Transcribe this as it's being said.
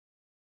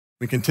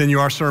We continue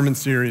our sermon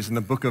series in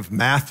the book of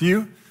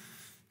Matthew.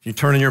 If you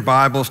turn in your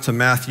Bibles to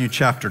Matthew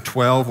chapter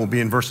 12, we'll be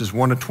in verses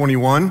 1 to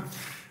 21.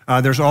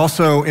 There's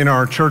also in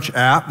our church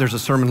app, there's a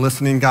sermon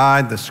listening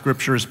guide. The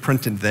scripture is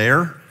printed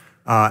there,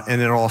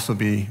 and it'll also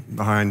be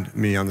behind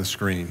me on the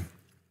screen.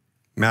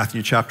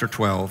 Matthew chapter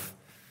 12,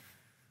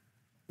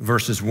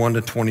 verses 1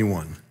 to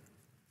 21.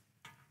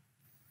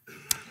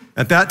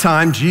 At that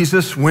time,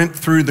 Jesus went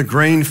through the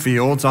grain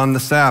fields on the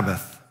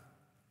Sabbath.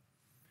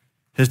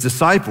 His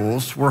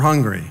disciples were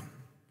hungry,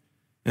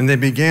 and they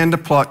began to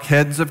pluck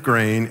heads of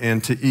grain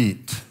and to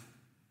eat.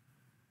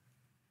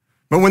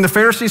 But when the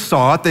Pharisees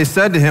saw it, they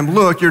said to him,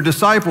 "Look, your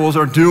disciples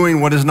are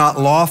doing what is not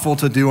lawful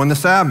to do on the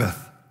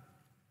Sabbath."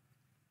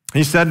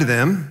 He said to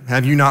them,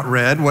 "Have you not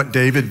read what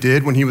David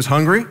did when he was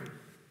hungry,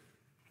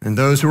 and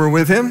those who were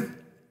with him?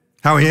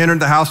 How he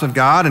entered the house of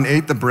God and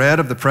ate the bread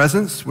of the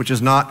presence, which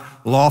is not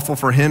lawful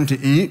for him to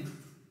eat,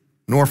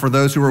 nor for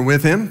those who were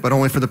with him, but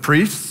only for the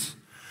priests?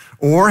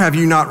 Or have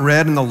you not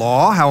read in the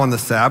law how on the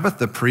Sabbath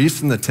the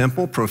priests in the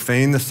temple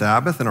profane the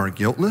Sabbath and are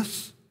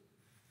guiltless?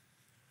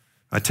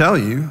 I tell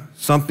you,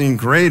 something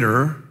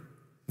greater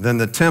than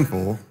the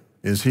temple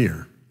is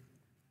here.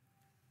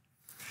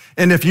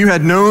 And if you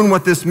had known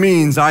what this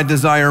means, I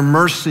desire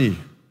mercy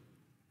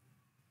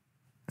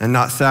and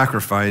not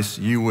sacrifice,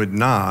 you would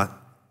not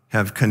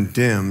have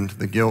condemned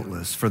the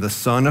guiltless, for the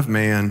Son of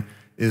Man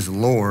is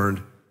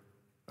Lord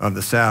of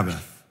the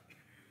Sabbath."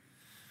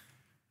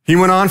 He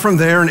went on from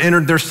there and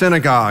entered their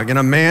synagogue, and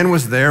a man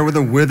was there with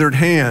a withered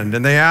hand.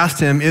 And they asked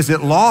him, "Is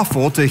it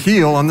lawful to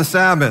heal on the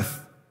Sabbath?"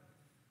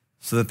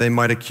 So that they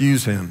might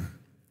accuse him.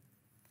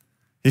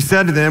 He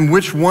said to them,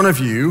 "Which one of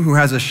you who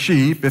has a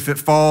sheep, if it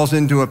falls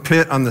into a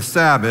pit on the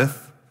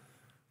Sabbath,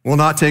 will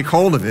not take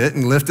hold of it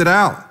and lift it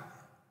out?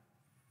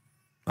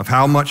 Of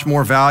how much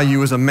more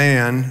value is a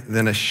man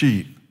than a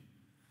sheep?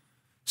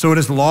 So it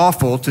is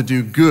lawful to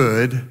do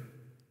good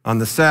on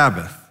the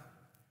Sabbath."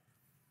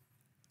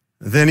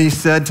 Then he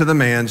said to the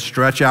man,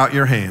 "Stretch out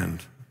your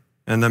hand."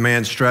 And the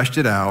man stretched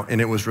it out, and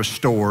it was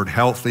restored,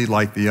 healthy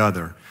like the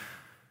other.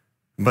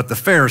 But the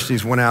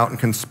Pharisees went out and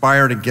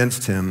conspired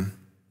against him,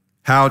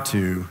 how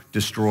to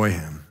destroy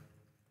him.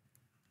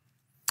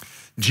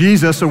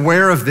 Jesus,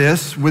 aware of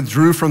this,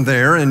 withdrew from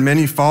there, and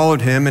many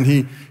followed him, and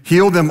he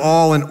healed them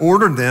all and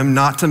ordered them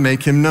not to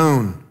make him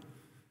known.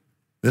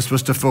 This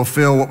was to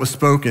fulfill what was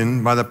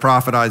spoken by the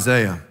prophet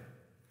Isaiah.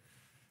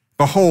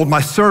 "Behold, my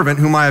servant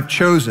whom I have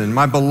chosen,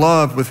 my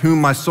beloved with whom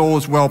my soul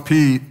is well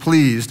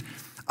pleased.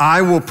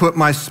 I will put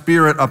my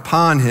spirit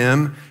upon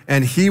him,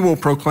 and he will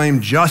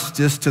proclaim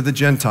justice to the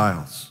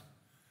Gentiles.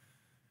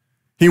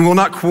 He will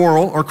not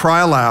quarrel or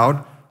cry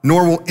aloud,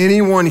 nor will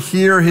anyone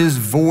hear his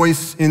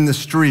voice in the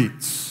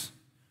streets.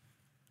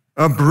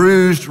 A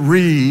bruised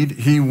reed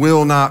he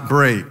will not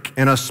break,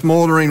 and a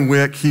smoldering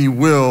wick he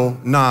will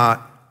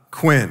not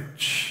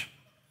quench,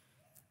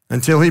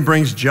 until he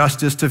brings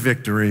justice to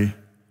victory,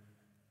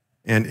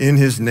 and in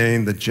his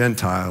name the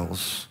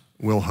Gentiles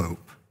will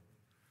hope."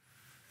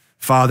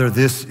 Father,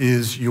 this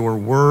is your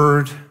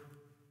word.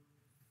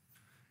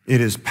 It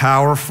is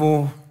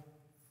powerful.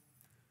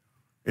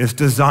 It's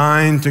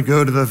designed to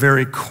go to the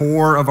very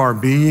core of our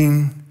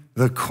being,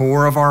 the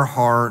core of our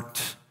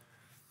heart,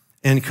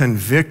 and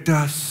convict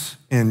us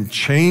and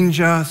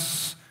change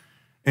us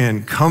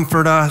and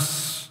comfort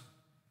us.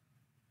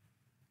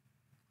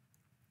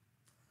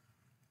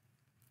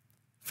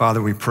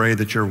 Father, we pray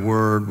that your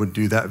word would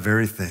do that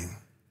very thing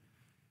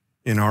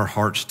in our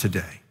hearts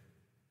today.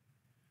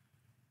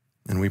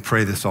 And we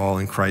pray this all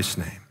in Christ's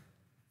name.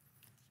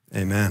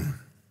 Amen.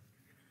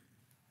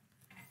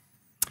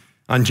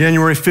 On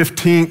January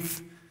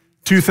 15th,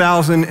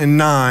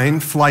 2009,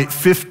 Flight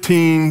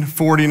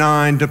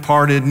 1549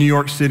 departed New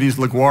York City's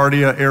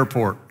LaGuardia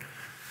Airport.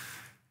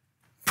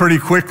 Pretty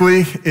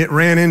quickly, it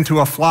ran into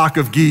a flock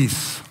of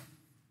geese.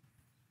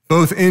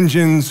 Both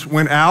engines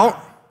went out,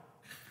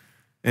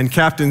 and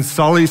Captain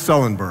Sully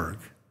Sullenberg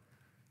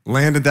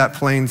landed that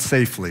plane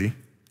safely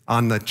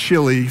on the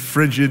chilly,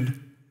 frigid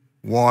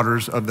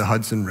waters of the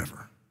Hudson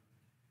River.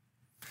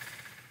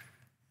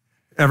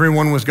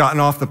 Everyone was gotten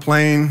off the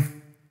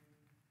plane.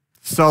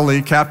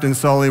 Captain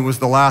Sully was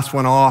the last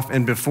one off,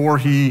 and before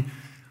he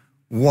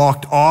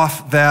walked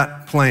off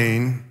that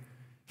plane,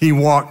 he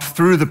walked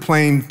through the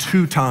plane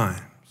 2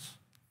 times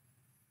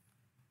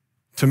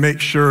to make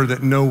sure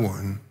that no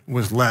one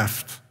was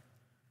left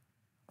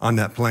on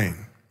that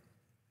plane.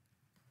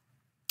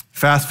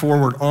 Fast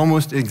forward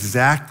almost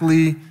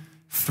exactly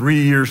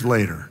 3 years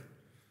later,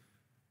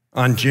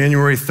 on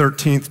January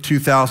 13th,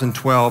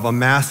 2012, a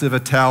massive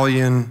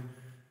Italian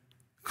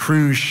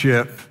cruise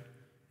ship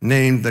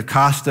named the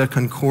Costa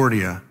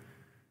Concordia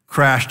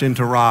crashed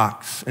into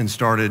rocks and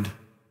started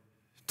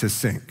to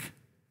sink.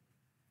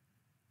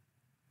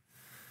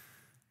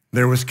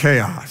 There was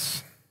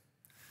chaos.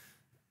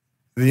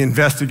 The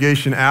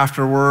investigation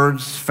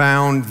afterwards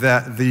found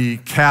that the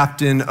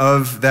captain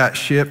of that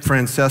ship,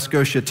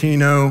 Francesco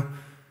Schettino,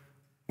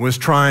 was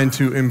trying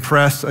to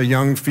impress a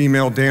young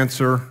female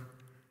dancer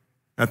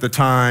at the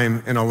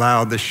time and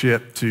allowed the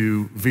ship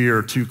to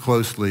veer too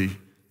closely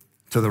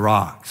to the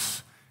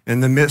rocks. In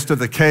the midst of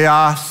the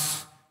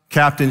chaos,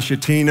 Captain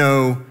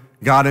Schettino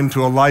got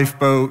into a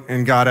lifeboat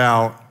and got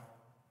out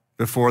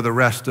before the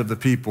rest of the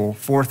people,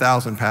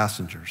 4,000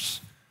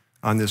 passengers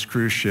on this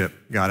cruise ship,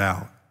 got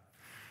out.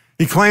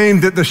 He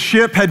claimed that the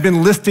ship had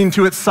been listing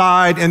to its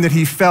side and that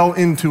he fell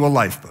into a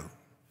lifeboat.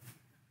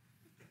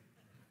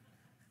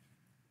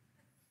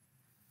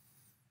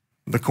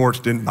 The courts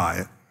didn't buy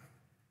it.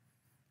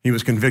 He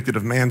was convicted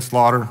of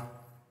manslaughter,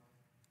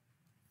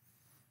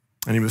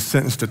 and he was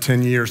sentenced to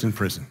 10 years in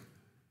prison.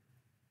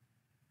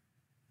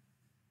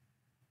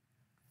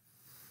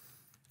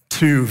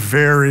 Two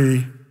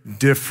very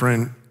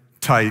different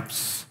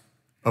types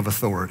of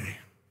authority.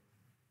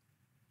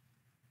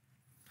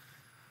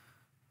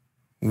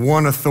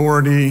 One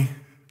authority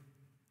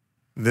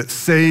that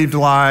saved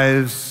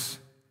lives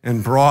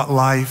and brought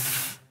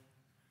life,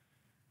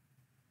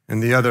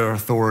 and the other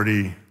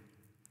authority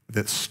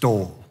that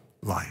stole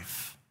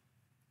life.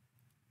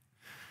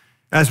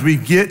 As we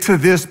get to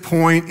this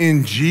point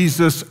in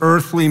Jesus'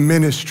 earthly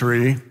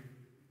ministry,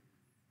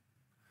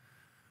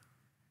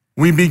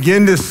 we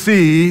begin to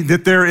see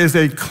that there is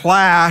a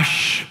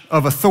clash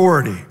of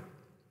authority.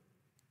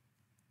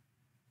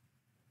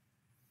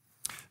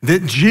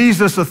 That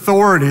Jesus'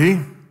 authority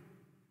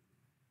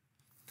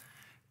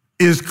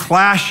is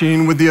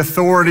clashing with the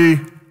authority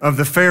of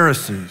the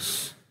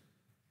Pharisees.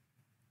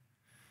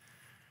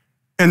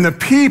 And the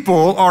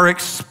people are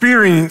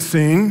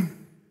experiencing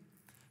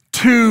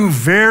two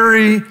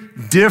very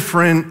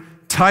different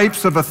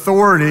types of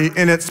authority,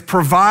 and it's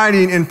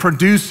providing and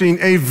producing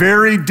a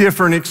very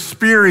different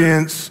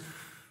experience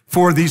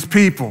for these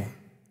people.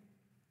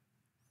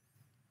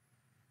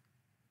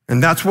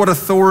 And that's what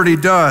authority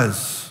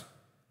does.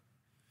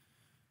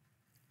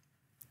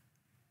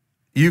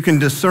 You can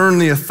discern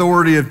the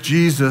authority of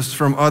Jesus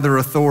from other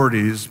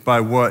authorities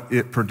by what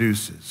it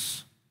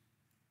produces.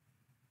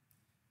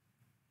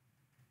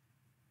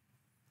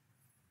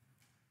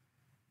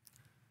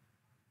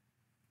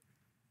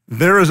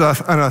 There is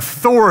an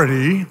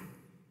authority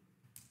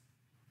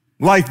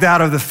like that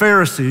of the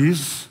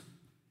Pharisees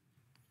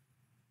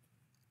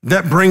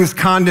that brings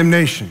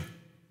condemnation.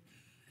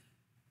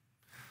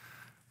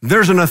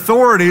 There's an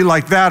authority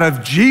like that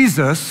of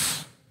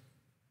Jesus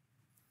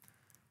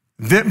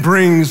that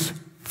brings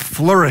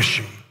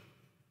flourishing.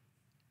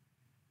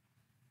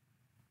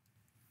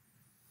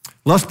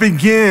 Let's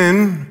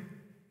begin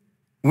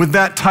with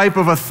that type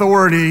of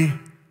authority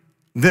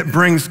that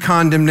brings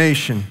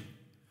condemnation.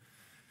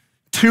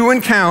 Two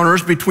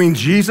encounters between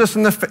Jesus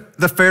and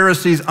the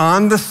Pharisees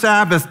on the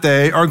Sabbath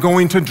day are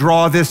going to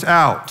draw this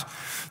out.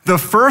 The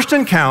first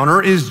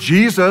encounter is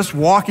Jesus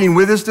walking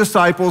with his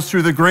disciples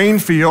through the grain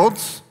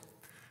fields,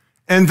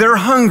 and they're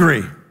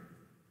hungry.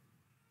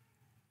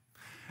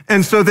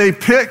 And so they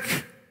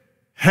pick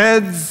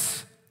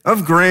heads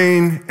of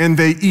grain and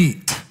they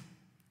eat.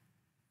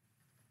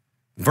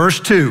 Verse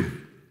 2,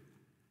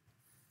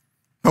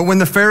 but when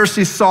the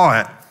Pharisees saw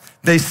it,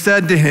 they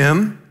said to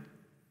him,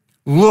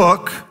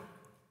 "Look,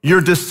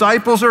 your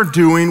disciples are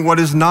doing what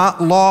is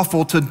not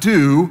lawful to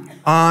do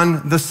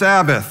on the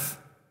Sabbath."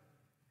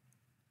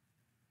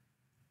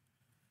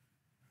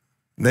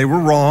 They were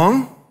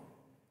wrong.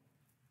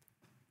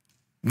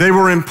 They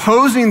were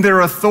imposing their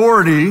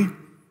authority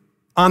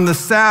on the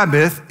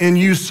Sabbath and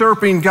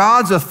usurping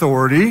God's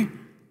authority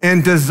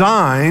and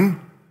design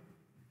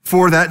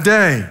for that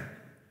day.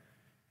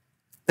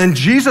 And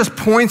Jesus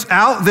points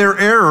out their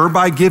error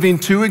by giving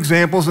two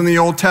examples in the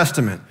Old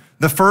Testament.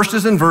 The first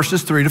is in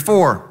verses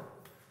 3-4.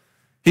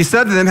 He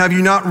said to them, "Have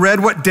you not read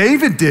what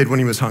David did when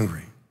he was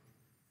hungry?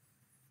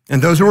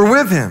 And those who were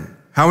with him,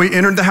 how he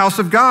entered the house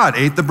of God,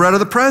 ate the bread of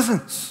the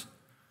presence,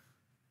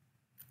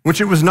 which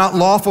it was not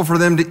lawful for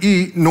them to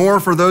eat, nor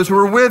for those who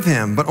were with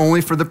him, but only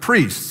for the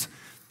priests."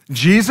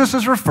 Jesus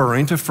is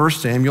referring to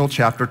 1 Samuel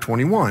chapter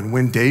 21,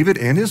 when David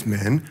and his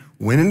men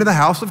went into the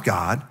house of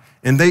God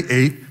and they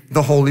ate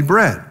the holy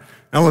bread.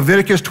 Now,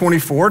 Leviticus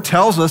 24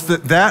 tells us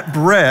that that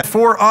bread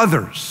for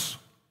others.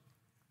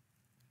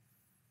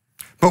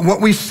 But what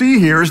we see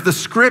here is the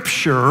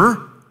scripture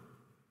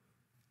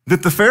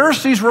that the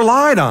Pharisees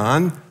relied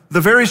on. The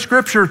very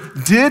scripture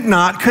did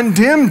not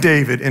condemn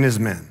David and his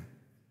men.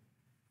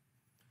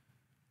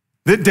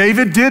 That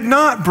David did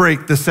not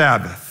break the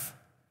Sabbath.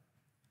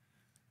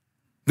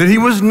 That he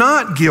was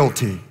not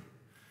guilty.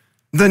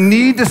 The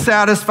need to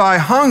satisfy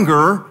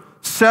hunger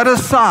set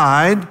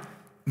aside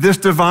this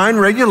divine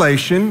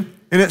regulation,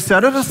 and it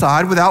set it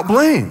aside without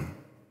blame.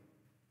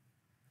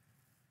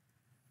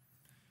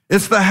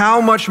 It's the how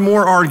much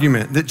more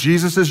argument that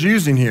Jesus is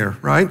using here,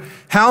 right?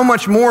 How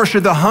much more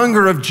should the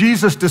hunger of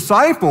Jesus'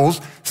 disciples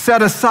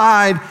set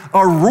aside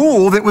a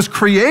rule that was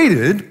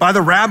created by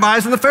the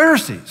rabbis and the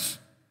Pharisees?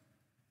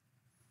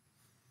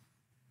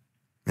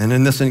 And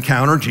in this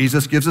encounter,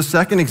 Jesus gives a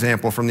second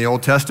example from the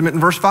Old Testament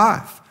in verse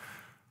 5.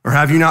 Or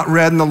have you not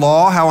read in the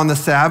law how on the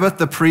Sabbath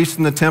the priests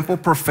in the temple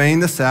profane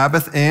the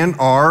Sabbath and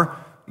are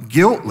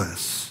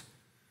guiltless?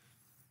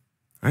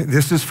 Right?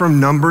 This is from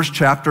Numbers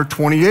chapter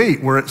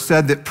 28, where it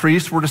said that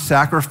priests were to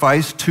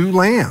sacrifice 2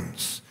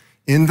 lambs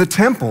in the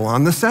temple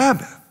on the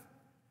Sabbath.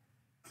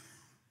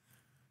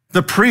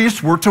 The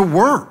priests were to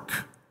work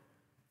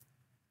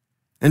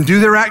and do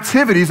their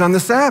activities on the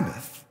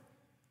Sabbath.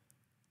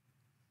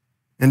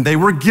 And they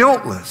were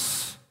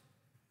guiltless.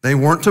 They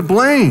weren't to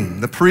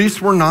blame. The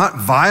priests were not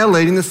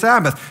violating the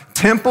Sabbath.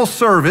 Temple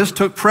service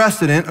took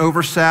precedent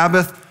over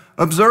Sabbath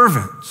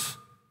observance.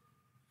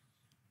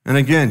 And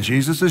again,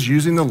 Jesus is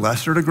using the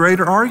lesser to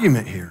greater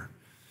argument here.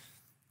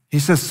 He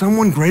says,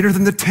 someone greater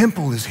than the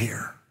temple is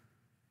here.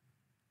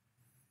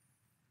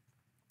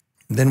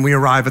 Then we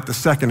arrive at the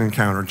second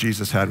encounter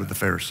Jesus had with the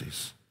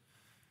Pharisees.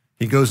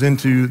 He goes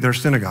into their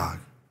synagogue,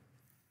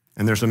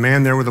 and there's a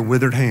man there with a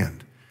withered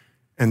hand.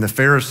 And the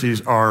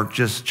Pharisees are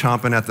just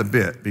chomping at the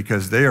bit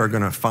because they are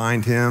going to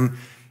find him,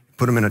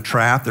 put him in a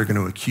trap. They're going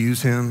to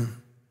accuse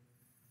him.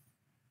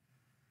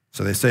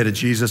 So they say to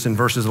Jesus in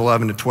verses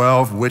 11 to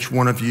 12, which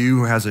one of you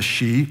who has a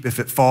sheep, if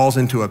it falls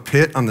into a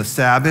pit on the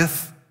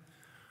Sabbath,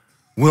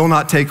 will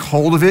not take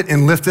hold of it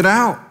and lift it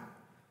out?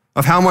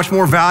 Of how much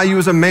more value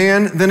is a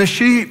man than a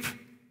sheep?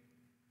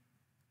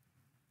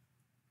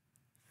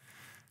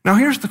 Now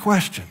here's the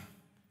question.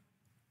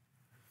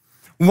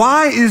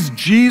 Why is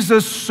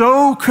Jesus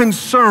so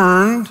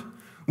concerned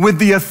with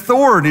the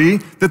authority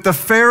that the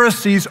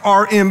Pharisees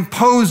are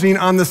imposing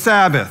on the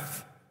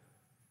Sabbath?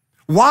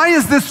 Why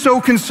is this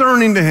so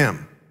concerning to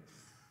him?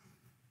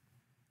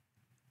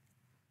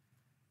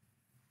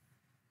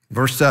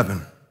 Verse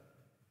 7.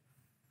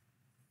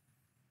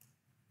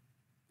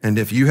 And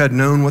if you had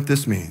known what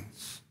this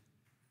means,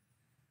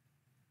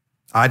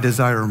 I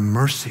desire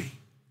mercy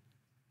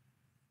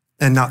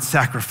and not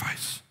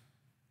sacrifice,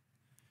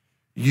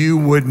 you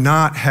would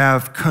not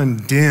have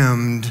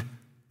condemned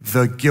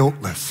the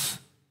guiltless.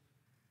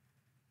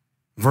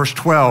 Verse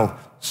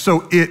 12,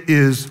 so it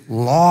is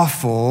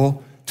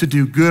lawful to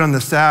do good on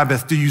the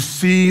Sabbath. Do you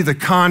see the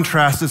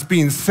contrast that's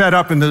being set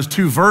up in those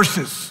two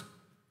verses?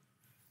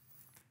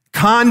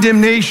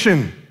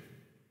 Condemnation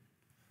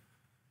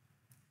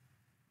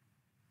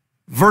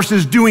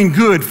versus doing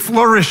good,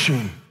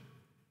 flourishing.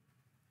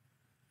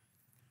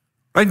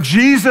 Right?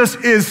 Jesus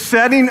is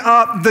setting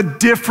up the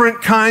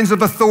different kinds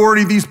of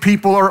authority these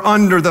people are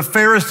under. The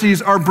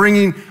Pharisees are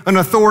bringing an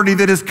authority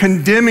that is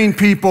condemning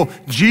people.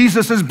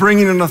 Jesus is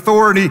bringing an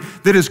authority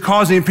that is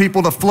causing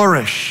people to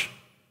flourish.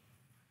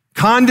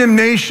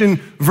 Condemnation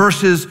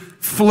versus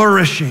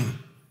flourishing.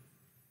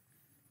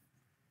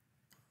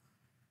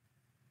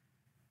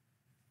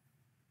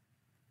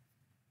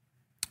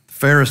 The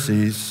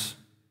Pharisees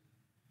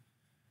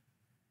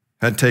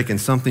had taken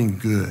something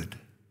good,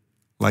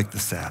 like the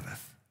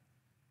Sabbath,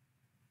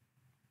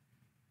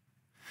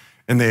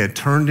 and they had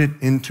turned it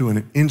into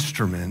an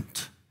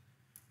instrument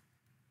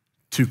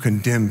to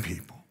condemn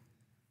people.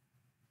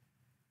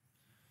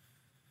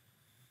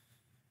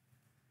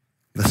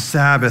 The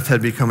Sabbath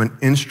had become an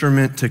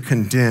instrument to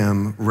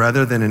condemn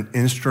rather than an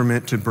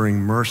instrument to bring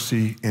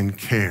mercy and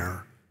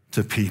care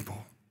to people.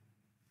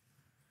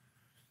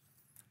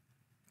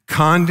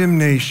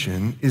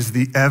 Condemnation is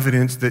the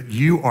evidence that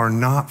you are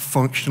not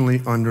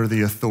functionally under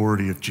the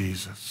authority of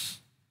Jesus.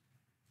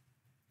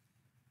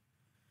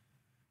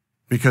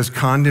 Because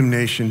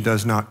condemnation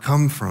does not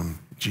come from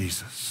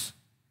Jesus.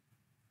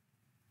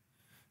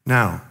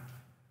 Now,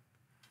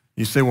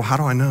 you say, well, how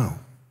do I know?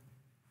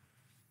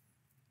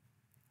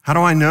 How do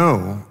I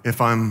know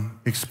if I'm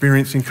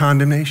experiencing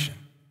condemnation?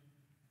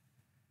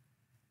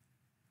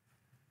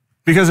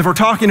 Because if we're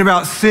talking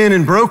about sin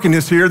and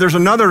brokenness here, there's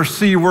another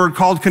C word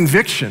called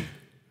conviction.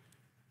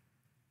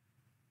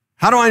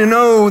 How do I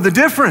know the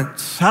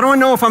difference? How do I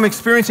know if I'm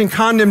experiencing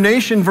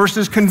condemnation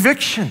versus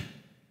conviction?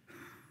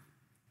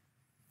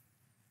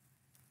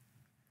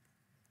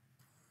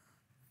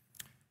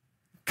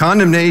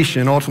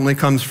 Condemnation ultimately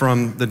comes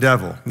from the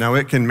devil. Now,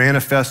 it can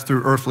manifest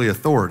through earthly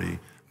authority,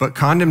 but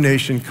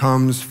condemnation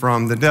comes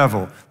from the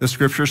devil. The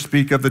scriptures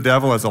speak of the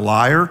devil as a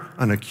liar,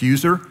 an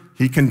accuser.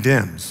 He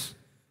condemns.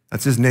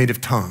 That's his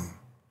native tongue.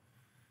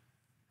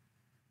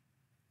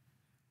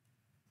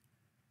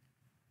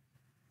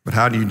 But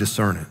how do you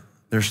discern it?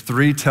 There's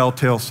 3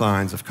 telltale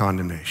signs of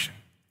condemnation.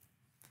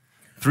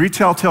 3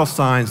 telltale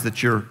signs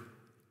that you're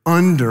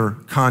under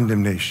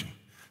condemnation.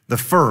 The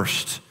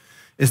first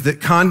is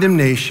that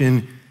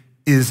condemnation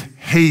is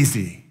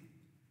hazy.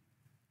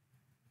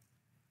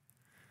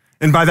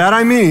 And by that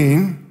I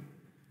mean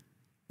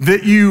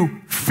that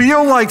you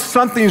feel like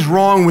something's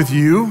wrong with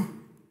you,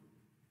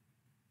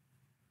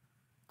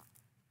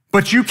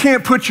 but you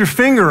can't put your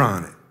finger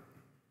on it.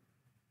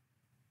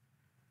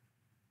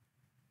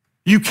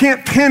 You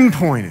can't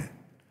pinpoint it.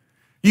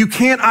 You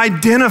can't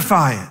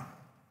identify it.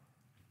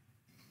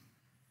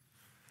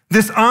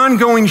 This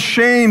ongoing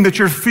shame that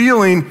you're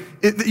feeling,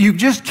 you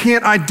just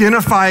can't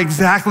identify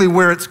exactly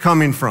where it's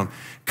coming from.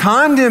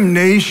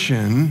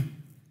 Condemnation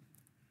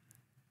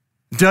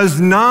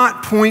does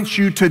not point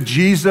you to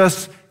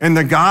Jesus and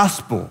the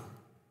gospel.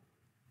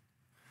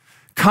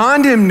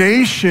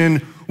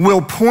 Condemnation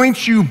will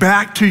point you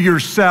back to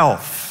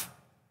yourself.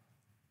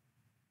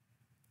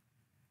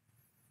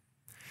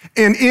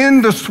 And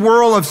in the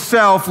swirl of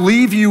self,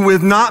 leave you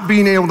with not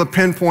being able to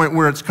pinpoint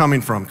where it's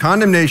coming from.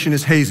 Condemnation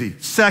is hazy.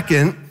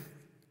 Second,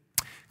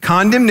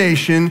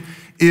 condemnation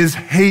is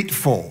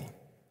hateful.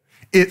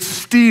 It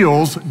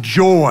steals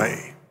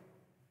joy.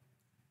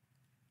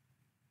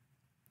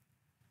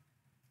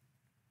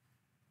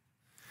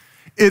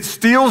 It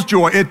steals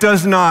joy. It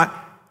does not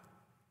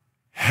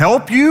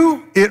help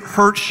you, it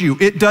hurts you.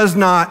 It does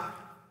not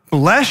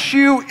bless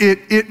you,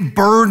 it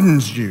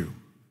burdens you.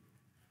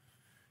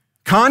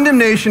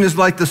 Condemnation is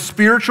like the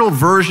spiritual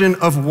version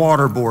of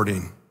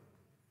waterboarding.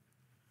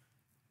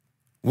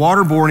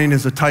 Waterboarding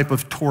is a type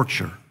of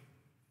torture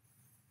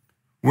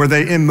where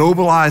they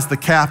immobilize the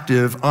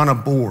captive on a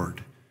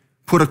board,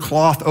 put a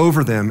cloth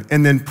over them,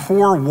 and then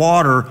pour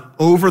water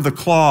over the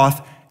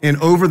cloth and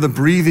over the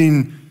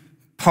breathing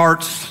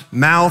parts,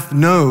 mouth,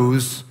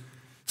 nose,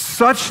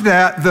 such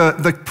that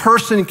the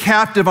person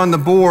captive on the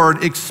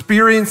board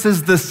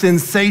experiences the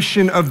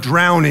sensation of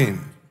drowning.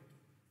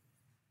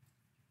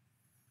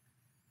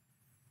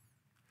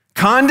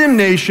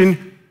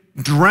 Condemnation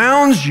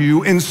drowns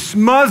you and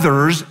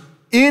smothers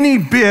any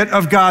bit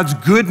of God's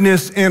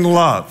goodness and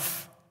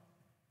love.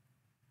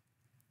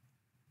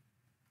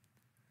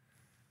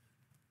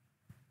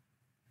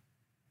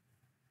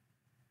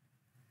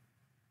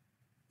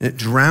 It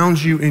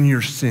drowns you in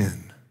your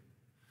sin.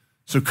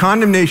 So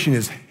condemnation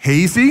is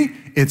hazy,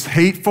 it's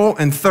hateful,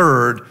 and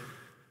third,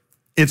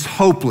 it's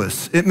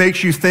hopeless. It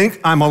makes you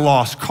think, I'm a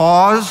lost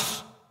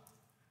cause.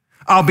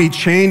 I'll be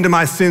chained to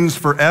my sins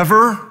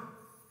forever.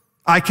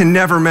 I can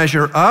never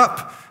measure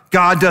up.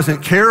 God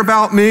doesn't care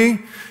about me.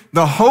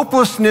 The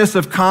hopelessness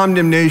of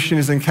condemnation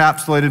is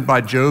encapsulated by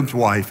Job's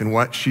wife and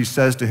what she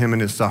says to him in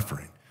his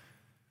suffering.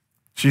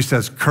 She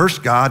says, curse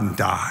God and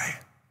die.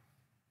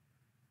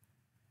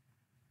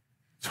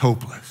 It's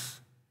hopeless.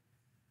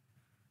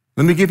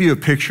 Let me give you a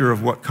picture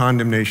of what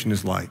condemnation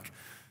is like.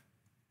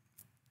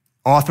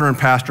 Author and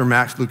pastor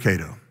Max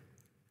Lucado,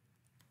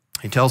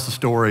 he tells the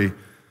story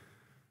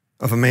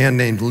of a man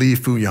named Li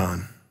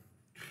Fuyan.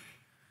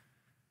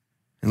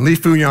 And Li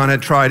Fuyan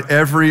had tried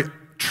every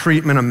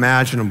treatment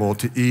imaginable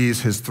to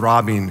ease his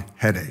throbbing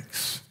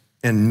headaches,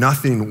 and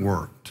nothing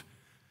worked.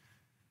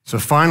 So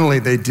finally,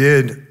 they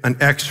did an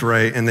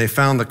x-ray and they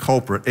found the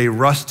culprit. A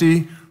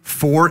rusty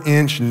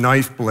 4-inch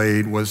knife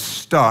blade was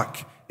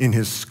stuck in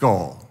his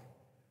skull.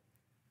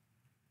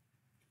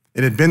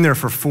 It had been there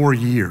for 4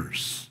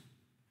 years.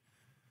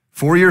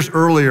 4 years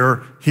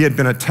earlier, he had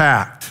been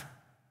attacked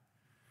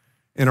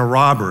in a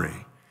robbery,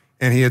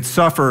 and he had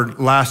suffered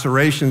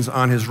lacerations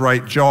on his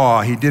right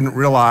jaw. He didn't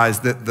realize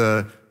that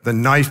the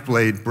knife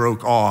blade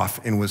broke off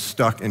and was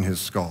stuck in his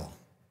skull.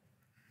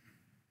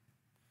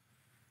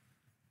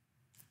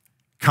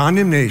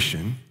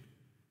 Condemnation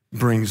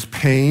brings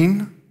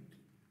pain.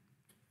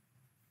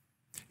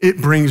 It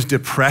brings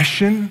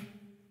depression.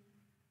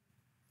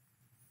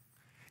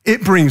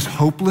 It brings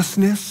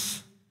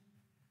hopelessness.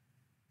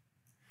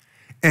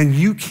 And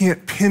you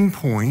can't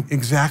pinpoint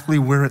exactly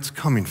where it's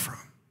coming from.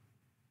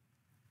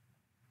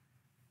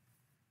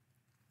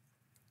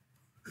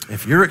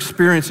 If you're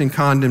experiencing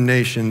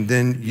condemnation,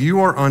 then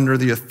you are under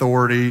the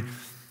authority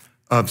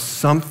of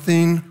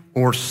something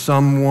or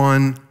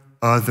someone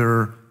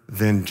other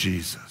than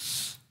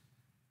Jesus.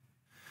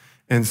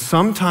 And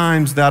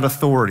sometimes that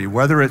authority,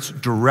 whether it's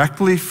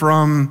directly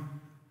from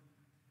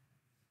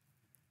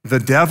the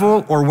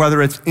devil or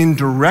whether it's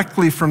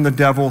indirectly from the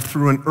devil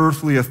through an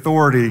earthly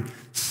authority,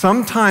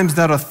 sometimes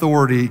that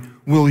authority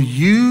will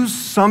use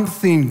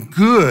something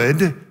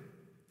good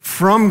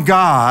from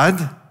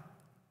God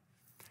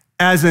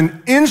as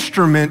an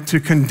instrument to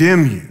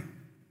condemn you.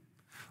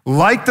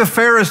 Like the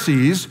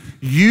Pharisees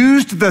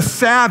used the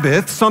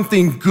Sabbath,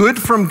 something good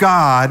from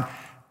God,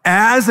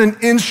 as an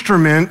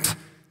instrument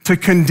to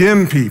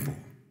condemn people.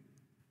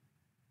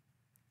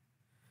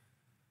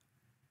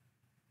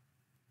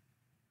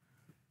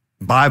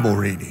 Bible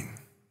reading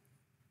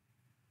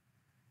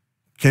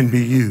can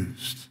be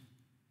used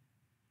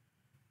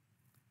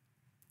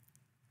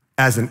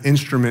as an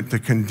instrument to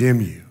condemn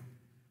you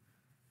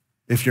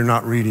if you're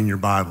not reading your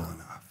Bible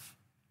enough.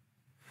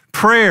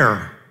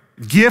 Prayer,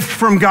 gift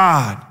from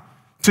God,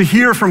 to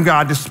hear from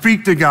God, to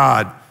speak to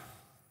God,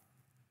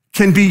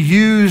 can be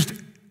used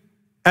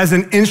as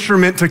an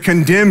instrument to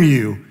condemn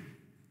you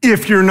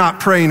if you're not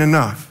praying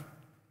enough.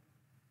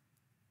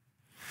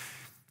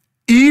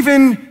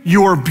 Even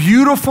your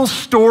beautiful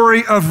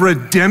story of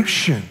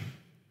redemption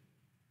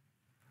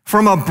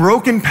from a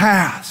broken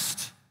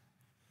past,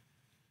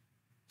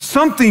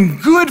 something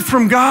good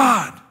from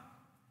God,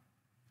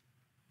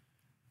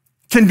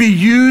 can be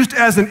used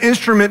as an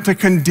instrument to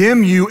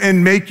condemn you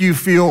and make you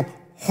feel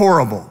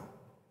horrible.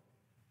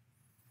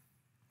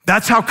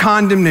 That's how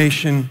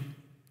condemnation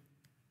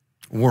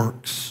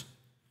works.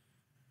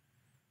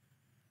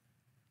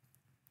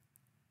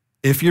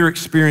 If you're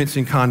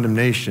experiencing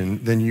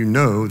condemnation, then you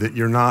know that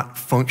you're not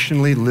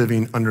functionally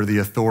living under the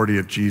authority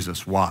of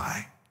Jesus.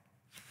 Why?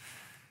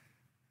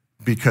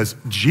 Because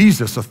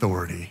Jesus'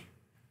 authority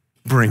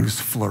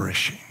brings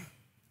flourishing.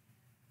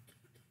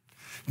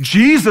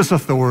 Jesus'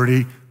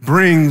 authority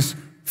brings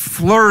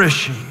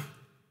flourishing.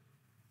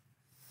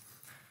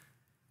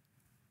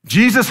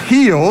 Jesus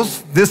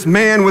heals this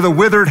man with a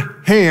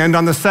withered hand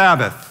on the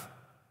Sabbath.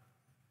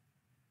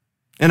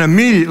 And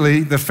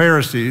immediately the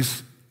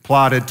Pharisees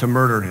plotted to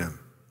murder him.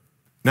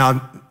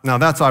 Now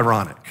that's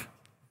ironic,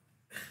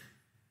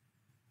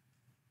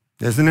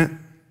 isn't it?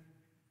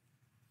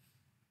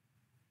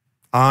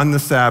 On the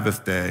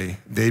Sabbath day,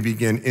 they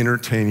begin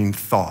entertaining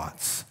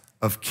thoughts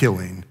of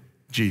killing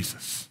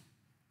Jesus.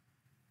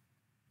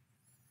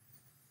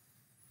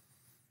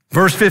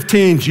 Verse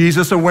 15,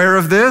 Jesus, aware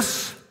of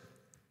this,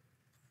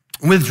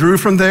 withdrew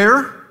from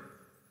there,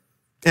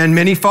 and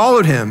many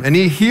followed him, and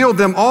he healed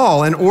them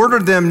all and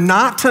ordered them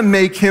not to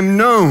make him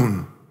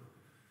known.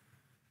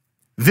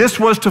 This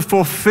was to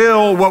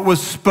fulfill what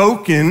was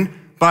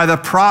spoken by the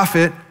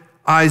prophet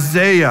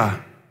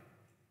Isaiah.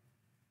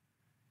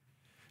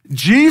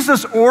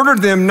 Jesus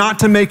ordered them not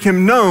to make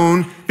him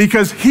known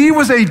because he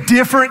was a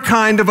different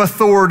kind of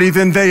authority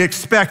than they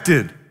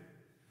expected.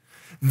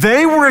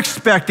 They were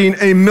expecting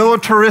a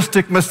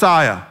militaristic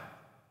Messiah.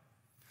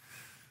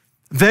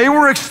 They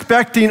were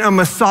expecting a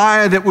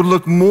Messiah that would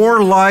look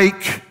more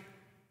like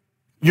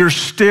your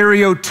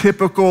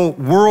stereotypical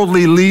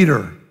worldly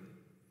leader.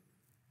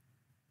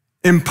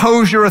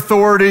 Impose your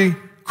authority,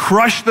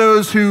 crush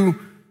those who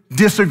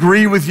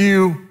disagree with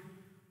you,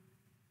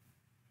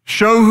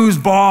 show who's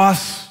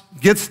boss,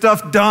 get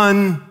stuff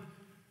done.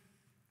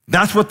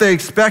 That's what they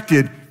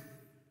expected.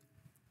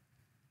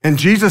 And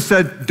Jesus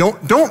said,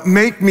 don't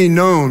make me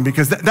known,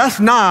 because that's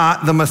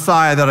not the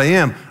Messiah that I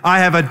am. I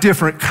have a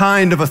different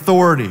kind of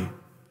authority.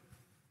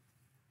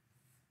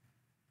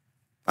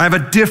 I have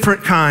a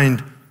different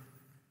kind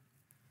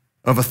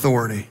of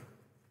authority.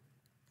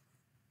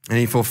 And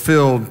he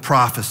fulfilled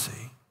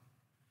prophecy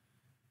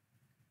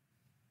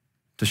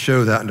to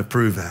show that and to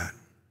prove that.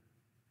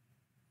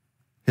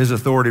 His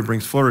authority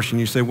brings flourishing.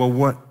 You say, well,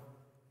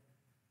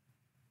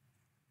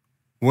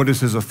 what is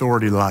his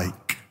authority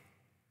like?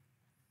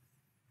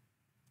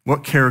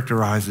 What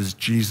characterizes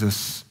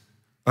Jesus'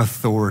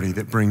 authority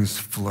that brings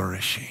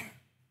flourishing?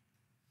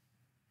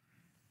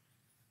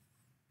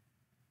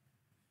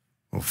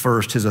 Well,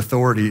 first, his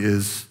authority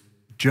is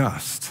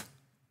just.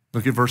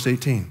 Look at verse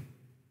 18.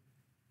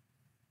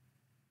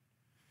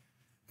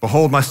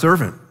 Behold my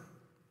servant,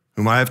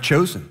 whom I have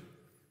chosen,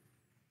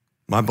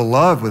 my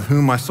beloved, with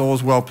whom my soul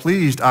is well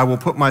pleased. I will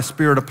put my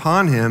spirit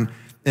upon him,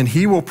 and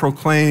he will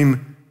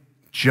proclaim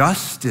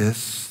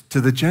justice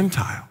to the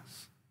Gentiles.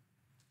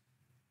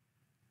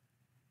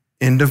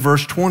 End of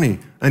verse 20,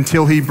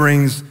 until he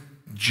brings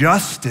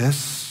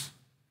justice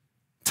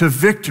to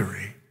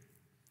victory.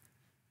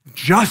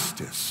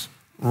 Justice,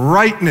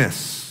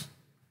 rightness.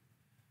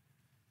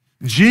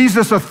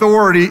 Jesus'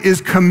 authority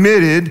is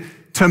committed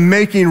to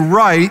making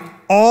right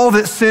all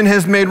that sin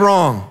has made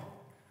wrong.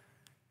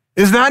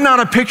 Is that not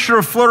a picture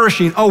of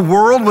flourishing? A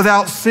world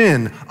without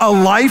sin, a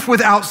life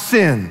without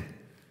sin.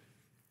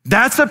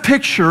 That's a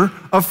picture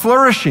of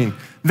flourishing.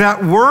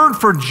 That word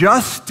for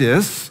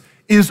justice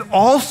is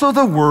also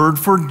the word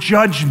for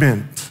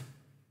judgment,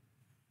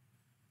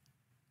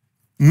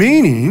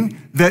 meaning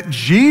that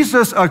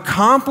Jesus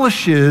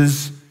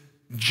accomplishes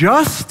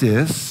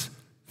justice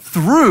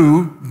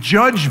through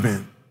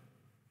judgment.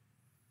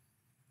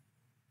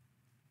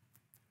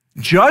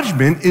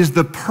 Judgment is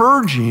the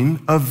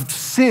purging of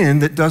sin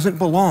that doesn't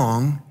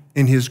belong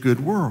in his good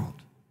world.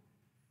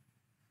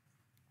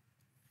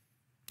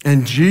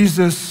 And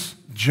Jesus'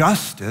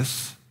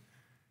 justice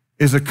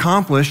is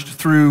accomplished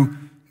through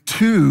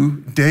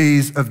 2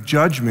 days of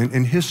judgment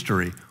in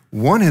history.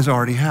 One has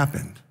already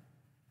happened,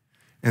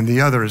 and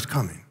the other is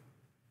coming.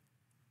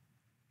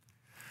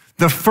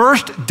 The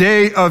first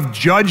day of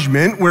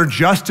judgment where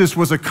justice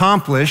was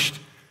accomplished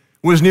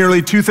was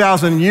nearly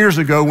 2,000 years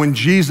ago when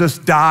Jesus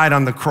died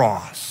on the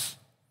cross.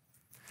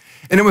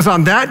 And it was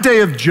on that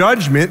day of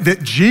judgment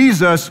that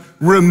Jesus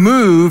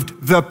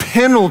removed the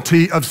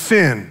penalty of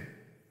sin,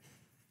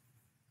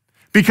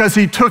 because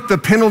he took the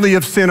penalty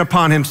of sin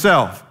upon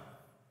himself.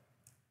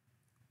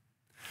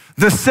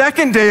 The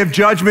second day of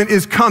judgment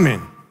is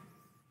coming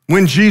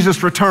when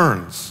Jesus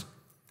returns.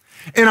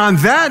 And on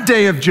that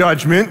day of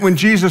judgment, when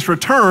Jesus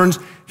returns,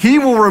 he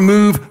will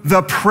remove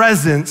the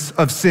presence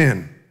of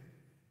sin.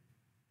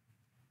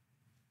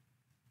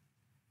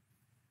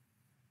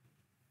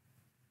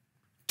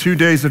 Two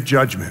days of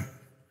judgment.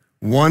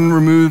 One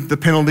removed the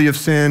penalty of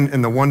sin,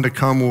 and the one to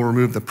come will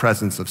remove the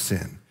presence of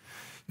sin.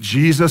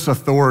 Jesus'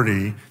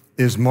 authority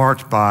is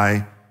marked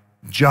by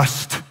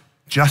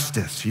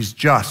justice. He's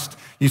just.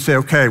 You say,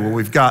 okay, well,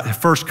 we've got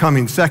first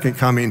coming, second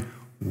coming.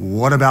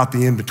 What about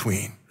the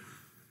in-between,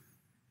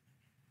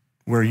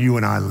 where you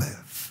and I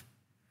live?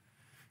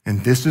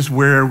 And this is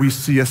where we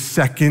see a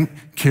second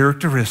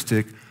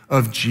characteristic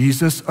of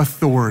Jesus'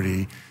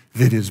 authority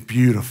that is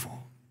beautiful.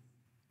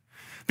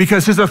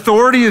 Because his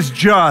authority is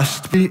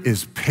just, he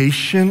is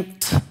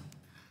patient.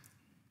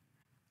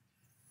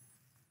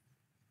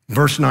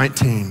 Verse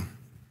 19,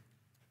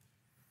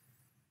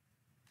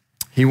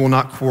 he will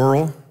not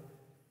quarrel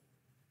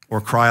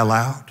or cry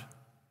aloud,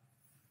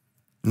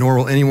 nor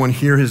will anyone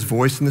hear his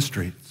voice in the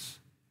streets.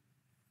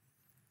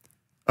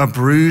 A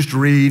bruised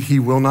reed he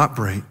will not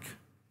break,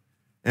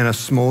 and a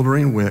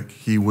smoldering wick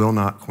he will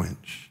not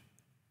quench.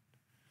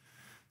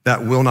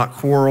 That will not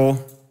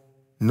quarrel,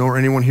 nor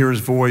anyone hear his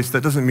voice,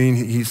 that doesn't mean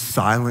he's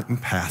silent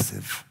and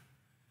passive.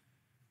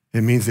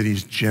 It means that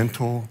he's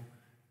gentle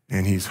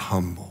and he's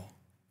humble.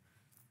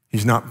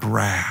 He's not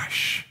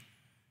brash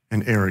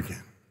and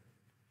arrogant.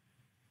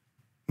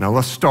 Now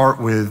let's start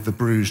with the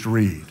bruised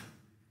reed.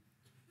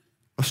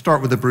 Let's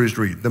start with the bruised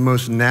reed. The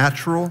most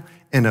natural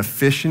and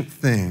efficient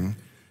thing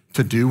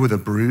to do with a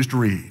bruised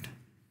reed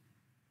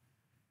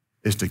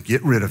is to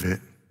get rid of it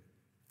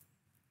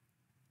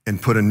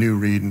and put a new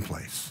reed in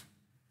place.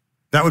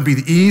 That would be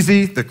the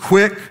easy, the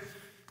quick,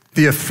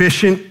 the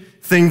efficient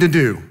thing to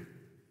do.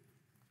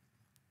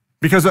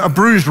 Because a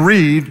bruised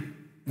reed,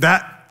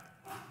 that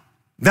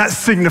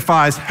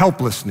signifies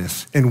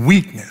helplessness and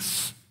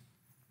weakness.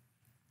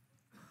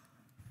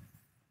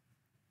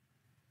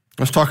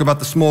 Let's talk about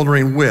the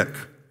smoldering wick.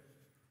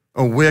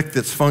 A wick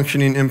that's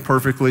functioning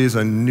imperfectly is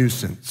a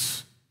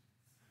nuisance.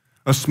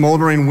 A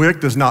smoldering wick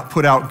does not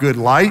put out good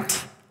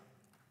light,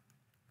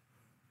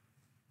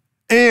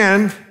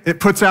 and it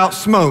puts out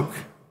smoke.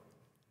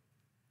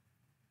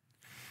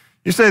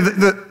 You say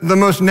the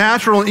most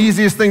natural and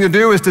easiest thing to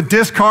do is to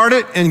discard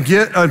it and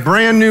get a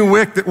brand new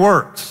wick that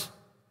works.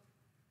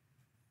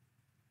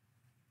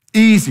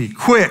 Easy,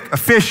 quick,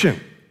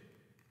 efficient.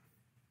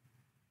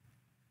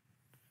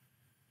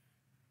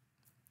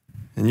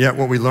 And yet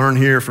what we learn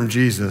here from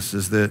Jesus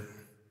is that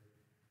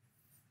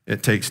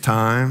it takes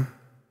time,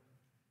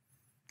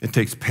 it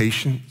takes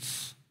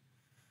patience,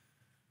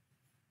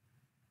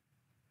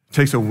 it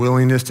takes a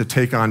willingness to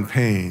take on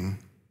pain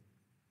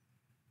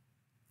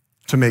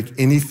to make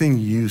anything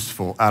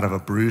useful out of a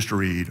bruised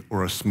reed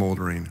or a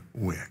smoldering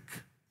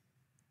wick.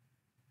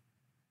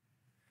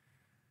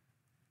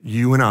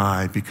 You and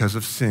I, because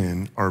of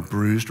sin, are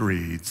bruised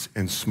reeds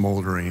and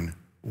smoldering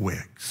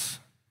wicks.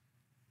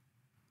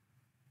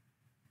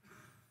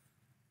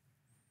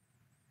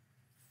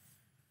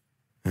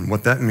 And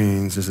what that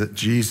means is that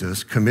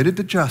Jesus, committed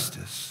to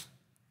justice,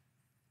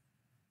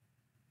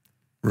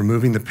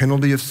 removing the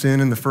penalty of sin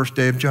in the first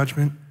day of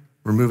judgment,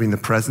 removing the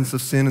presence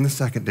of sin in the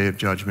second day of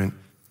judgment,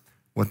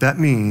 what that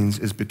means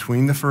is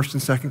between the first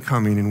and second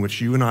coming in which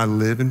you and I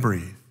live and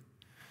breathe,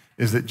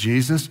 is that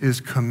Jesus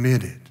is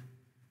committed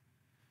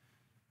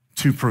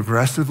to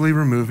progressively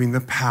removing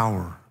the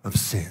power of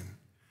sin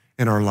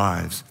in our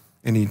lives.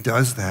 And he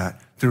does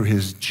that through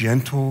his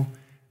gentle,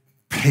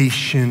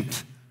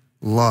 patient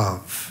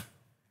love.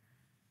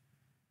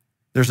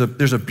 There's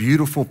a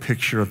beautiful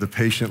picture of the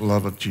patient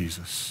love of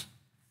Jesus.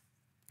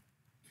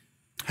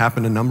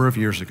 Happened a number of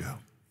years ago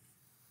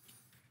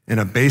in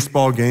a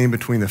baseball game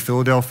between the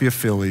Philadelphia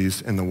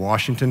Phillies and the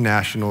Washington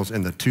Nationals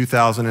in the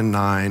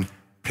 2009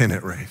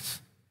 pennant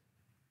race.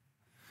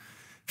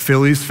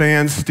 Phillies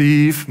fan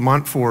Steve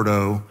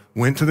Montforto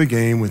went to the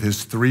game with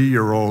his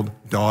 3-year-old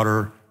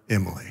daughter,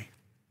 Emily.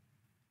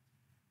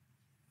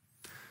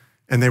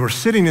 And they were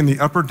sitting in the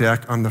upper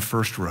deck on the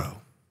first row.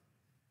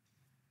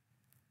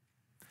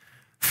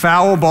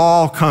 Foul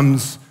ball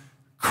comes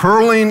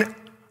curling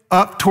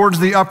up towards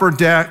the upper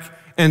deck,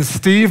 and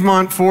Steve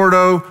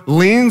Montforto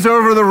leans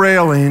over the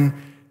railing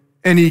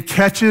and he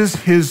catches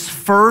his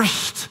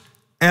first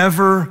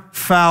ever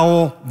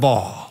foul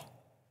ball.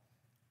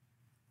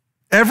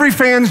 Every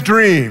fan's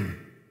dream.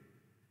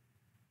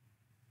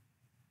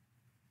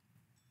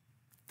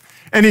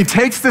 And he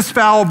takes this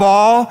foul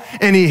ball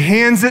and he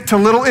hands it to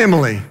little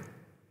Emily.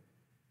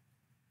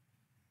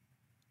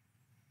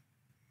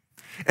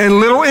 And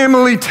little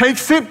Emily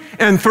takes it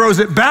and throws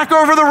it back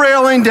over the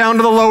railing down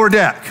to the lower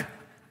deck.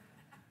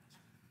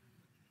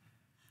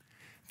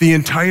 The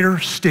entire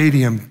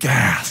stadium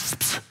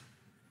gasps.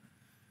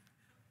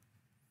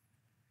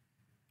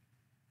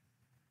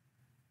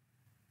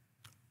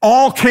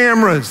 All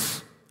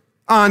cameras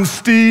on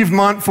Steve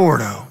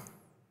Montforto.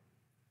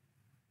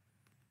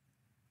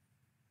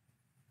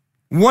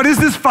 What is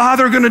this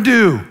father going to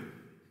do?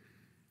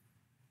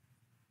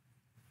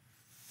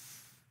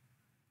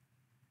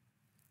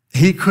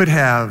 He could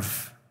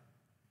have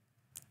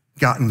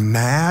gotten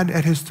mad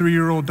at his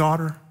 3-year-old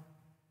daughter.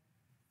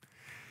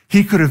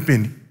 He could have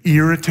been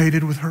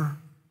irritated with her.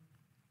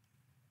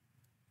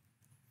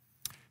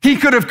 He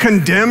could have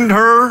condemned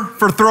her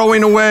for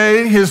throwing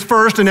away his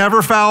first and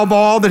ever foul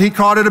ball that he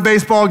caught at a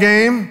baseball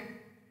game.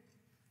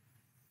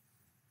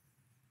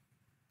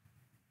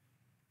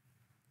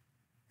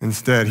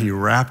 Instead, he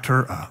wrapped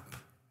her up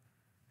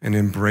and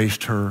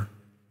embraced her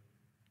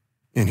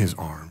in his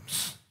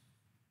arms.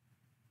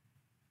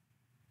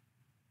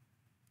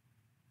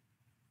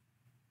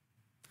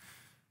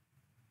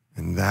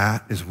 And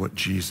that is what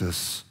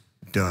Jesus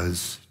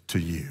does to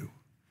you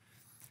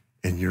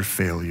in your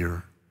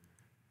failure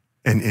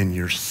and in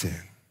your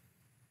sin.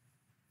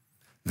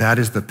 That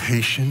is the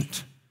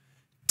patient,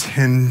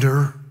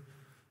 tender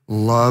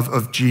love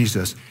of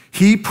Jesus.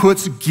 He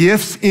puts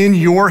gifts in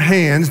your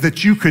hands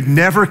that you could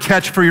never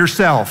catch for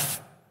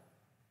yourself.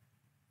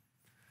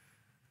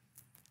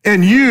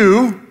 And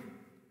you,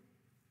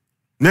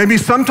 maybe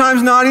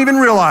sometimes not even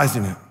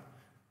realizing it,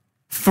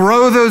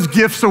 throw those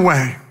gifts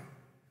away.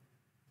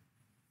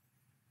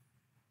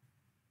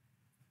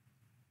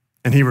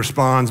 And he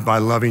responds by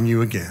loving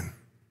you again.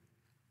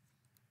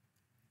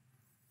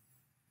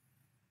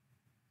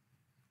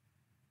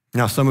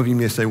 Now, some of you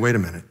may say, wait a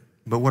minute,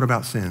 but what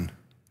about sin?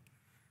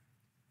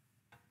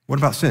 What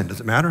about sin? Does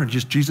it matter?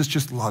 Jesus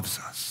just loves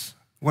us.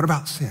 What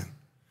about sin?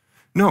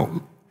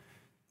 No,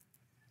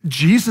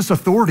 Jesus'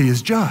 authority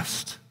is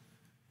just.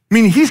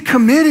 Meaning he's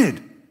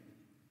committed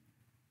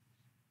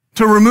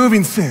to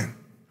removing sin.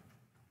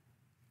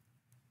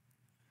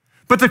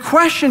 But the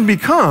question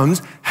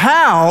becomes,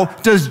 how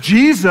does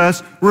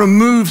Jesus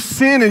remove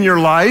sin in your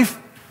life,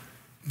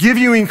 give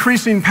you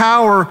increasing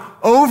power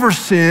over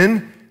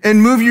sin, and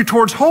move you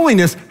towards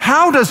holiness?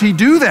 How does he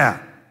do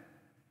that?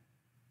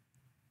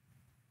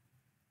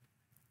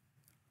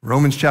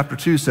 Romans chapter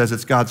 2 says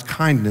it's God's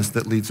kindness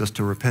that leads us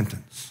to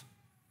repentance.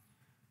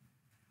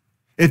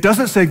 It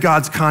doesn't say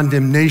God's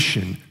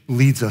condemnation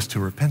leads us to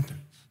repentance.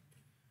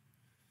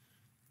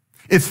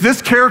 It's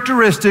this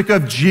characteristic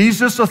of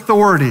Jesus'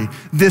 authority,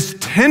 this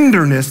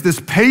tenderness, this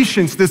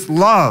patience, this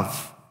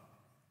love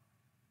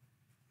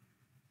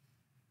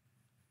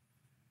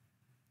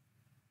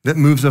that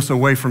moves us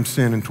away from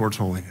sin and towards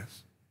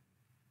holiness.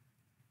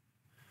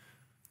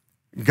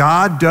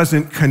 God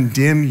doesn't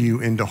condemn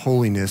you into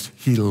holiness,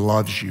 he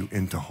loves you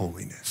into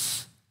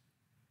holiness.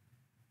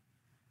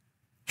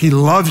 He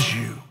loves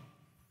you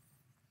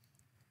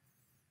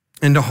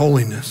into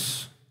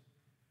holiness.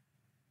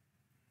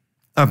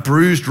 A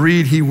bruised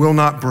reed he will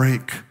not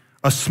break.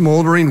 A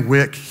smoldering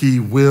wick he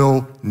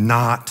will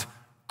not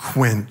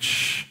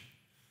quench.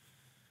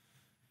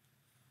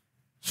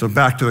 So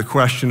back to the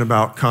question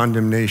about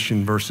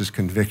condemnation versus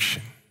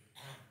conviction.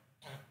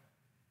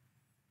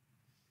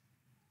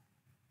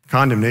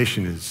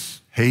 Condemnation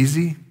is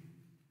hazy,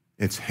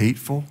 it's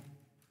hateful,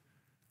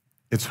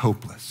 it's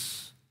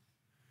hopeless.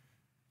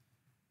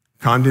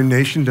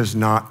 Condemnation does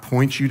not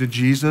point you to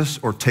Jesus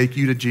or take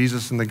you to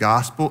Jesus in the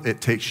gospel. It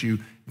takes you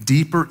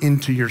deeper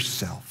into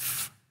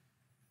yourself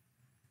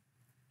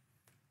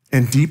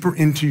and deeper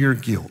into your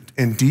guilt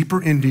and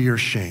deeper into your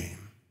shame.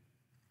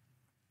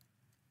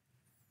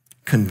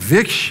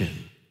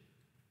 Conviction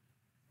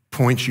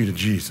points you to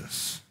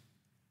Jesus.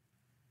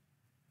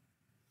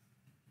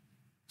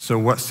 So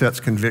what sets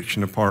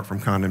conviction apart from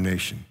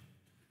condemnation?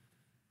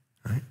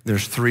 Right?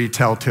 There's 3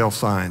 telltale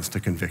signs to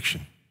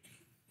conviction.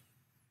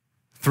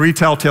 3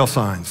 telltale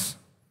signs.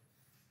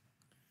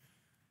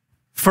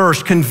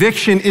 First,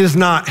 conviction is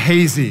not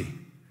hazy.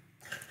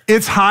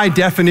 It's high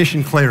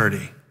definition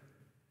clarity.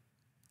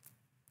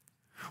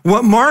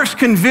 What marks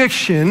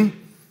conviction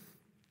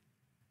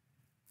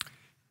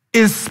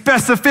is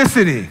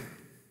specificity.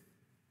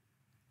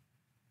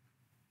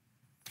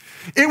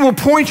 It will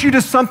point you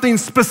to something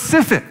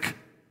specific.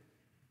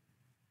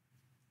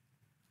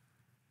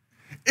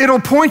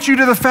 It'll point you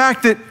to the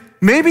fact that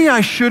maybe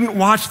I shouldn't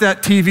watch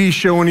that TV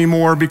show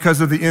anymore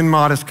because of the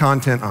immodest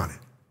content on it.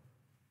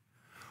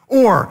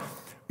 Or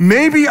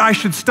maybe I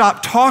should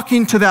stop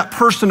talking to that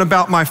person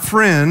about my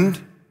friend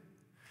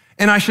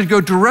and I should go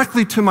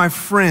directly to my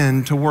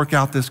friend to work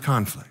out this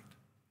conflict.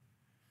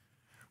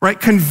 Right?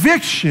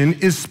 Conviction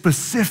is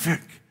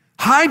specific,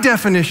 high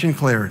definition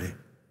clarity.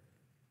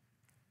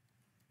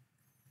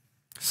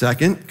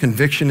 Second,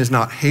 conviction is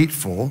not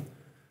hateful,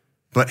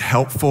 but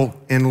helpful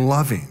and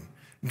loving.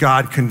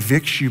 God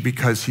convicts you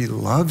because he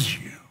loves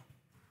you.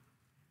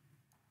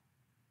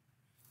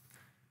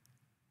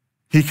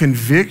 He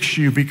convicts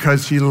you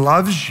because he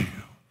loves you.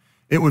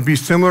 It would be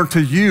similar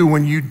to you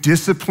when you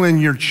discipline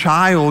your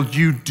child,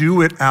 you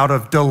do it out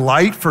of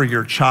delight for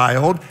your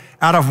child,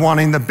 out of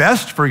wanting the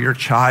best for your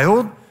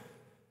child,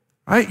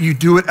 right? You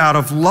do it out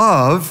of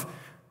love,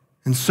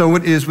 and so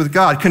it is with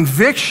God.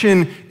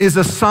 Conviction is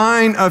a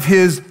sign of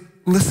his,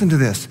 listen to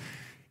this,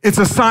 it's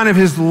a sign of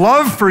his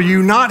love for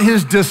you, not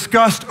his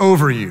disgust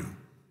over you.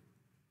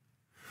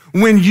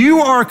 When you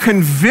are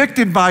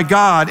convicted by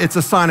God, it's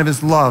a sign of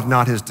his love,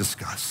 not his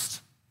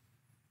disgust.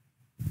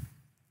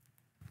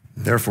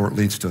 Therefore, it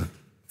leads to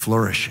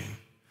flourishing.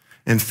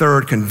 And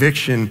third,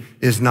 conviction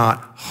is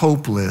not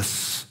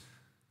hopeless,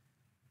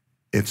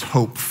 it's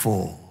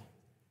hopeful.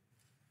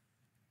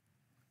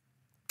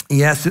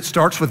 Yes, it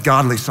starts with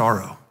godly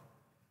sorrow.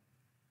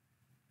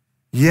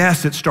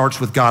 Yes, it starts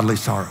with godly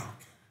sorrow.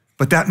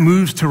 But that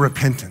moves to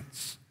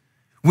repentance,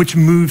 which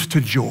moves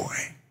to joy.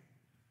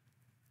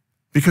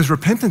 Because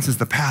repentance is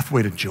the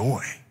pathway to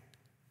joy,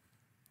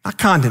 not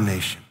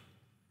condemnation.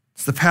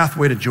 It's the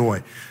pathway to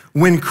joy.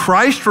 When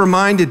Christ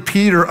reminded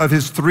Peter of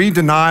his 3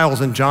 denials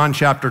in John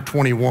chapter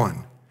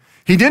 21,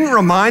 he didn't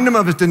remind him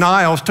of his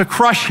denials to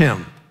crush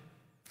him,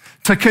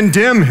 to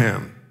condemn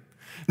him.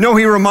 No,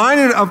 he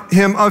reminded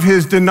him of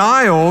his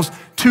denials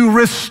to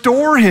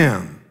restore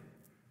him,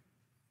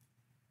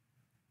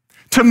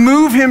 to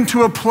move him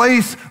to a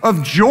place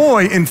of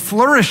joy and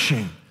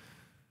flourishing.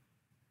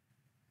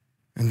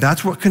 And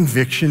that's what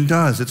conviction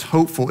does. It's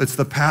hopeful. It's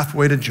the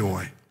pathway to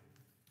joy.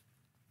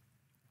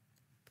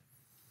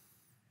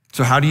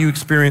 So how do you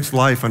experience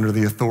life under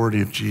the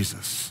authority of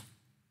Jesus?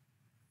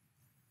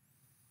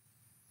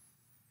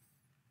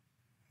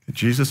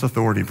 Jesus'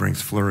 authority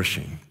brings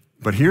flourishing.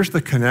 But here's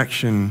the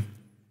connection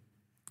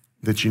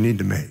that you need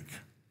to make.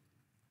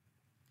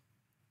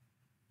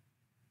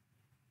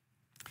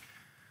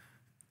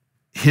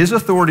 His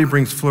authority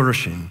brings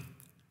flourishing.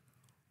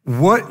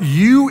 What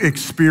you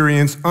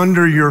experience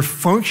under your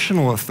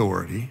functional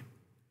authority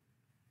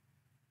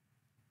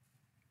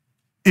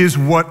is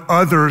what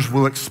others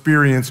will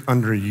experience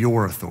under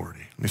your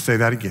authority. Let me say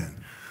that again.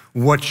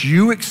 What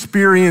you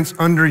experience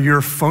under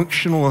your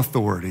functional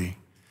authority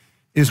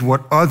is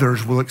what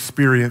others will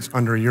experience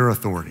under your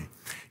authority.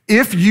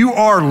 If you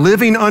are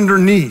living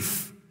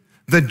underneath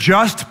the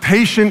just,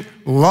 patient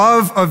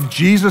love of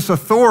Jesus'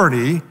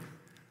 authority,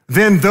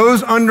 then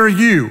those under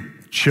you,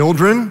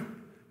 children,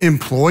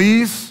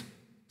 employees,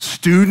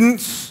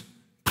 students,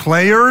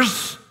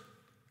 players,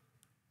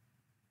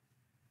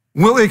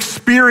 will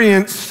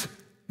experience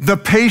the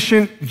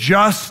patient,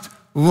 just,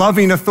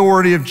 loving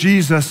authority of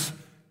Jesus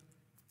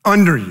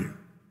under you.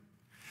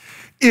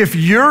 If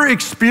you're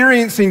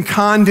experiencing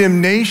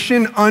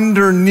condemnation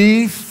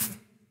underneath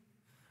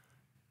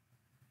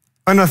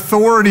an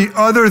authority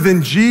other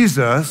than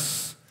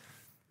Jesus,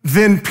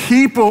 then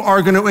people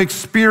are going to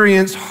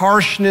experience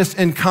harshness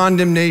and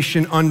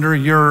condemnation under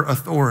your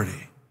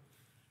authority.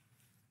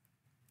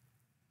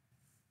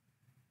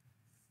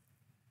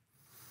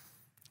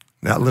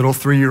 That little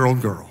 3-year-old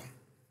girl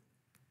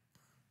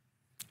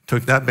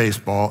took that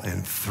baseball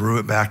and threw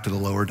it back to the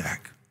lower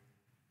deck.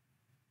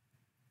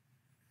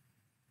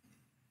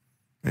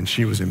 And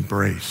she was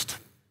embraced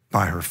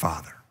by her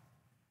father.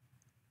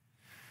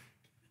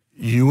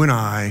 You and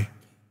I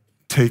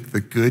take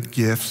the good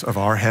gifts of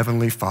our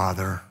Heavenly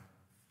Father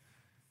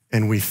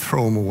and we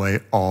throw them away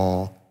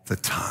all the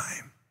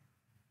time.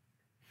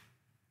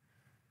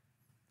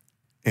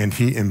 And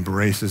He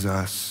embraces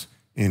us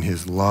in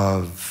His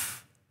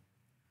love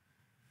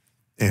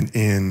and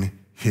in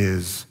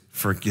His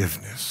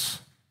forgiveness.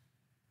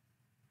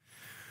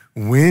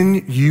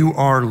 When you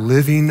are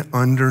living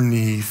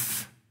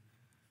underneath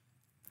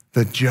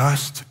the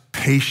just,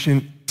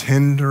 patient,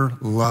 tender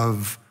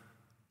love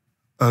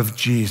of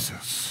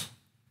Jesus,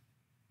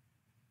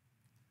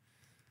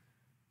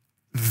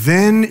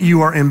 then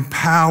you are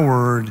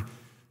empowered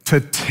to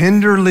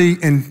tenderly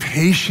and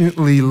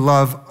patiently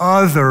love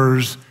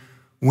others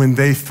when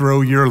they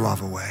throw your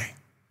love away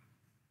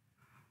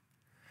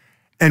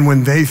and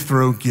when they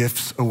throw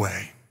gifts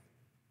away.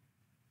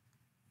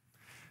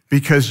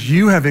 Because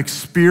you have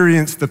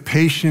experienced the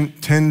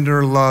patient,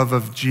 tender love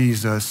of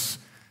Jesus,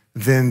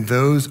 then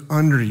those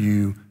under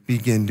you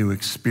begin to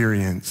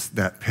experience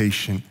that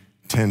patient,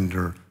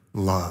 tender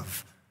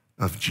love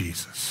of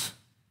Jesus.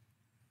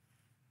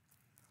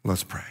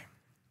 Let's pray.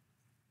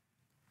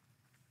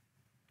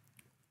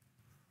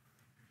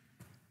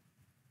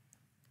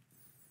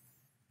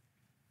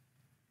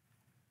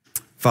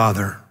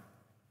 Father,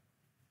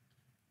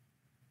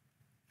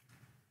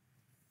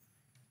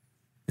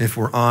 if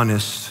we're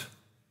honest,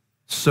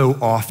 so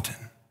often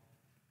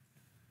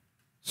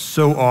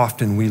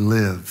we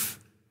live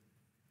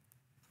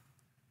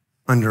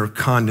under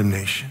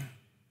condemnation.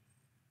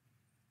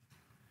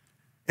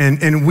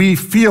 And we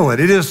feel it.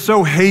 It is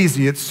so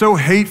hazy, it's so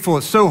hateful,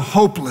 it's so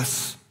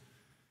hopeless.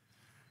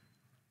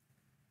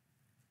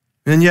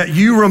 And yet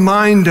you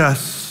remind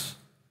us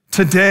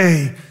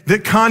today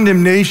that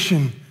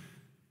condemnation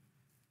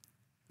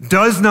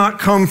does not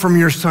come from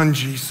your Son,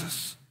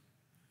 Jesus,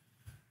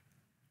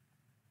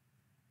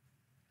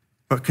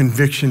 but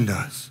conviction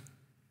does.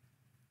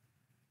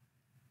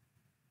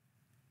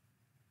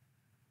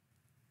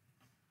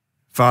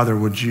 Father,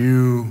 would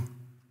you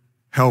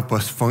help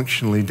us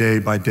functionally day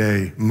by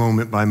day,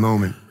 moment by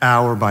moment,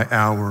 hour by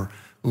hour,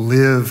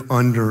 live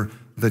under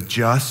the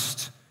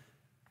just,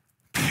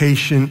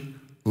 patient,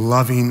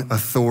 loving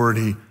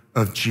authority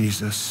of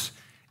Jesus,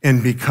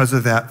 and because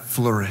of that,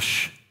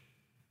 flourish.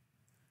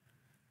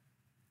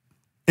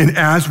 And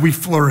as we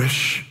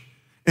flourish,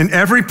 and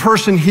every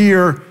person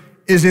here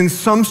is in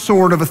some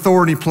sort of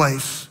authority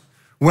place,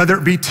 whether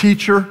it be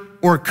teacher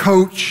or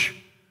coach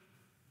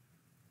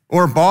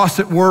or boss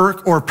at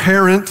work or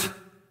parent,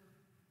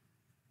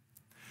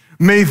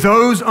 may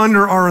those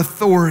under our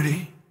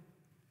authority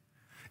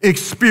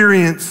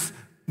experience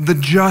the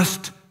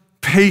just,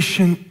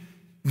 patient,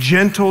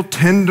 gentle,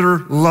 tender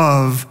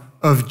love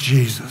of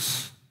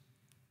Jesus.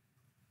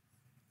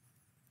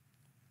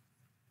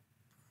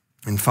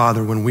 And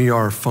Father, when we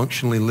are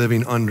functionally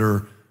living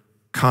under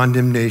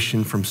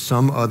condemnation from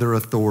some other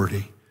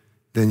authority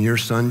than your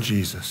Son,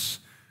 Jesus,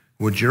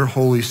 would your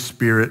Holy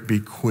Spirit be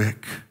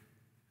quick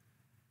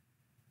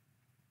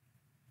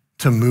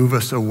to move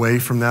us away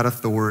from that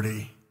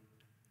authority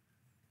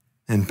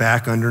and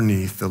back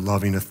underneath the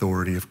loving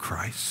authority of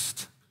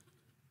Christ.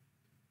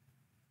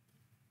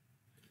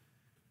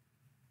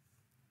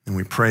 And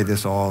we pray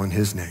this all in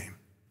his name.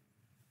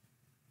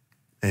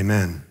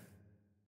 Amen.